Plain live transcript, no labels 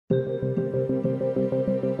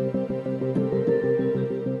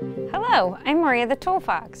Hello, I'm Maria the Tool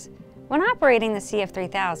Fox. When operating the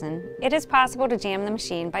CF3000, it is possible to jam the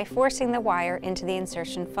machine by forcing the wire into the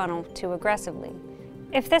insertion funnel too aggressively.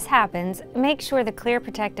 If this happens, make sure the clear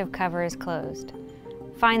protective cover is closed.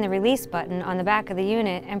 Find the release button on the back of the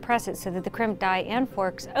unit and press it so that the crimp die and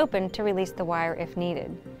forks open to release the wire if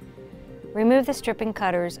needed. Remove the stripping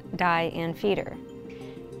cutters, die, and feeder.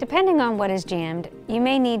 Depending on what is jammed, you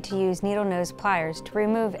may need to use needle nose pliers to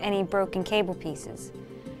remove any broken cable pieces.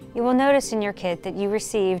 You will notice in your kit that you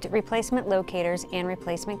received replacement locators and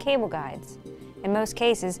replacement cable guides. In most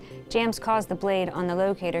cases, jams cause the blade on the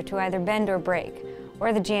locator to either bend or break,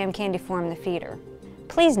 or the jam can deform the feeder.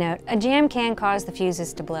 Please note, a jam can cause the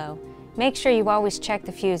fuses to blow. Make sure you always check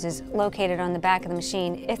the fuses located on the back of the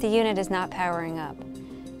machine if the unit is not powering up.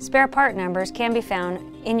 Spare part numbers can be found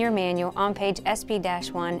in your manual on page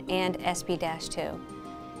SB-1 and SB-2.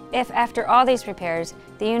 If after all these repairs,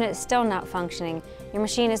 the unit is still not functioning, your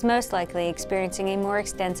machine is most likely experiencing a more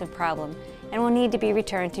extensive problem and will need to be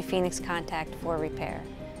returned to Phoenix Contact for repair.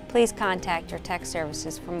 Please contact your tech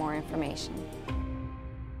services for more information.